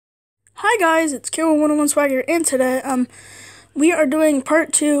Hi guys, it's K101 Swagger, and today we are doing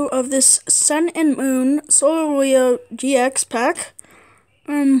part 2 of this Sun and Moon Solar Leo GX pack.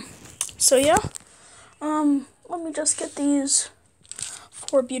 So yeah. Let me just get these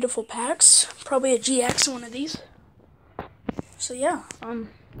 4 beautiful packs. Probably a GX one of these. So yeah,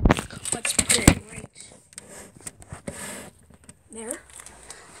 let's put it right there. Yeah,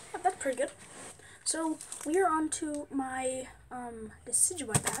 that's pretty good. So we are on to my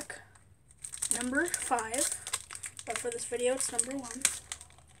Decidueye pack. Number 5, but for this video, it's number 1.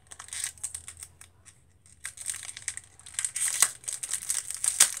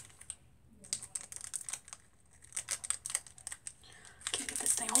 Can't get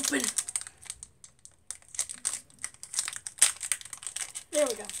this thing open. There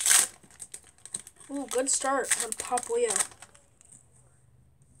we go. Ooh, good start for Pop Leo.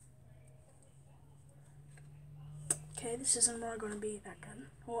 Okay, this isn't really going to be that good.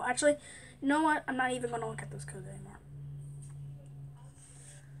 Well, actually, you know what? I'm not even going to look at those codes anymore.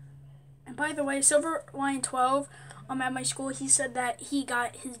 And by the way, Silver Lion 12, at my school, he said that he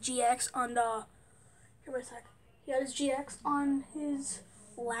got his GX on the... Here, wait a sec. He got his GX on his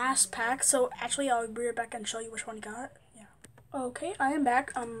last pack. So, actually, I'll be right back and show you which one he got. Yeah. Okay, I am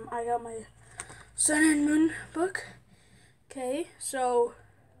back. I got my Sun and Moon book. Okay, so...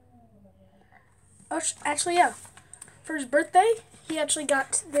 Actually, yeah. For his birthday, he actually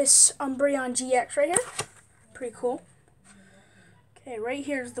got this Umbreon GX right here. Pretty cool. Okay, right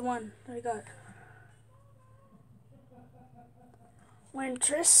here's the one that I got.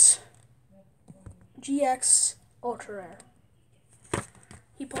 Lantris GX Ultra Rare.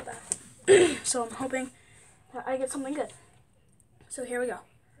 He pulled that. So I'm hoping that I get something good. So here we go.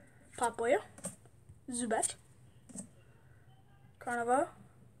 Popplio, Zubat, Carnivore,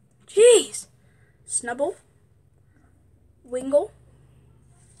 jeez, Snubble, Wingle,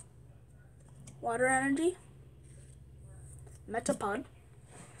 Water Energy, Metapod.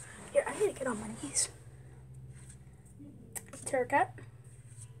 Here, I need to get on my knees. Terracat,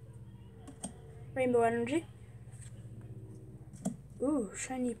 Rainbow Energy. Ooh,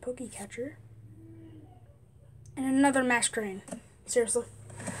 shiny Pokecatcher. And another Masquerain. Seriously.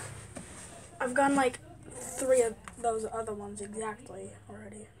 I've gotten like 3 of those other ones exactly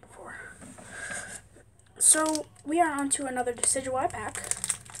already before. So, we are on to another Decidueye pack.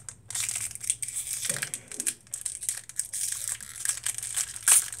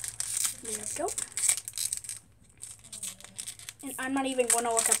 There we go. And I'm not even going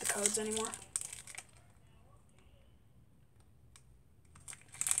to look at the codes anymore.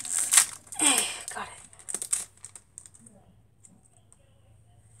 Got it.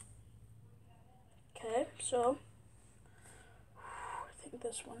 Okay, so I think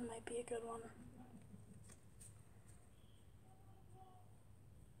this one might be a good one.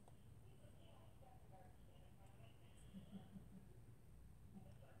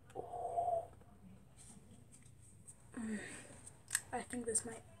 I think this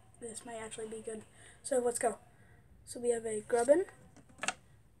might actually be good. So let's go. So we have a Grubbin,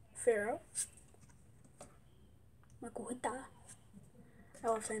 Pharaoh, Makuhita. I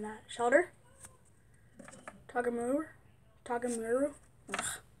love saying that. Shelter, Tagamuru.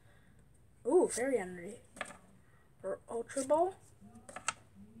 Ugh. Ooh, Fairy Energy. Or Ultra Ball,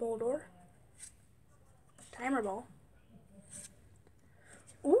 Boldor, Timer Ball.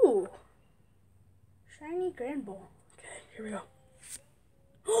 Ooh, shiny Grand Ball. Okay, here we go.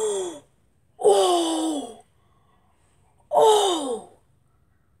 Oh!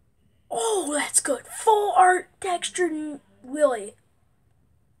 Oh, that's good. Full art textured Willy.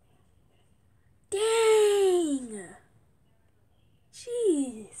 Dang.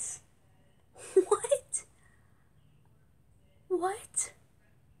 Jeez. What?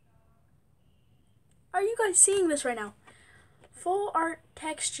 Are you guys seeing this right now? Full art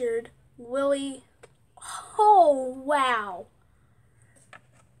textured Willy. Oh, wow.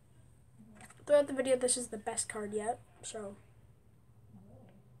 Throughout the video, this is the best card yet, so.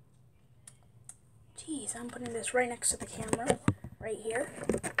 Jeez, I'm putting this right next to the camera. Right here.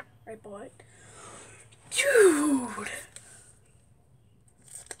 Right below it. Dude!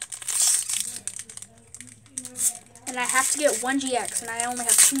 And I have to get 1 GX, and I only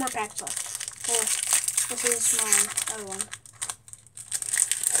have 2 more packs left. Well, this is my other one.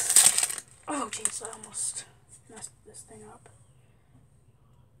 Oh, jeez, I almost messed this thing up.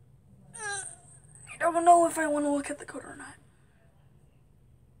 I don't know if I want to look at the code or not.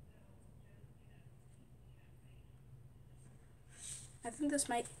 I think this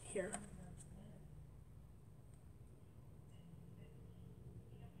might here.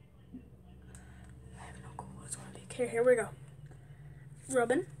 I have no clue what it's going to be. Okay, here we go.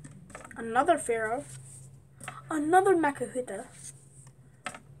 Robin, another Pharaoh, another Makuhita,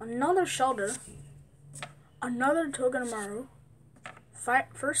 another Shelter, another Togedemaru,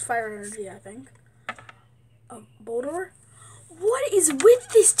 first Fire Energy, I think, a Boulder. What is with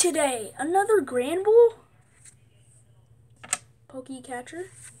this today? Another Granbull? Pokecatcher?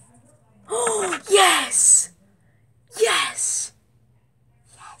 Oh, yes! Yes!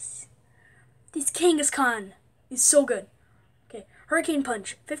 Yes! This Kangaskhan is so good. Okay, Hurricane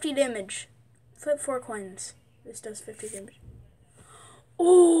Punch, 50 damage. Flip 4 coins. This does 50 damage.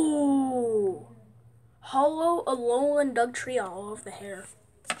 Oh! Hollow Alolan Dugtrio. I love the hair.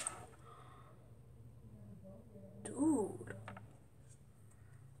 Dude.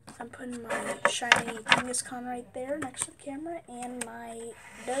 I'm putting my shiny Kangaskhan right there next to the camera and my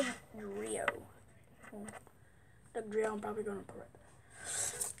Dugtrio. Oh, Dugtrio I'm probably going to put right there.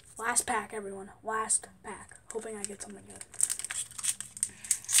 Last pack, everyone. Last pack. Hoping I get something good.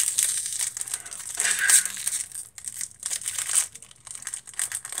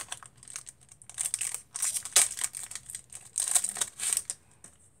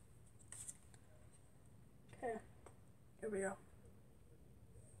 Okay. Here we go.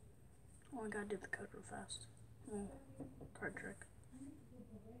 Oh, I gotta do the code real fast. Oh, card trick.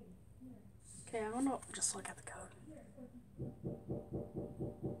 Okay, I'm gonna just look at the code.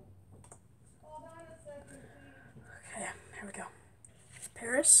 Okay, here we go.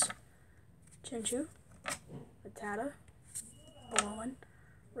 Paris, Chinchu, Matata, Balloon,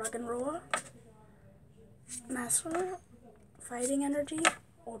 Ruggenrola, Master, Fighting Energy,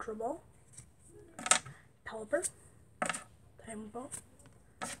 Ultra Ball, Pelipper, Time Ball.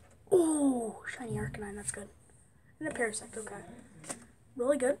 Oh, shiny Arcanine, that's good. And a Parasect, okay.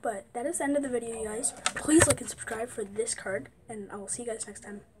 Really good, but that is the end of the video, you guys. Please like and subscribe for this card, and I will see you guys next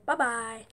time. Bye-bye!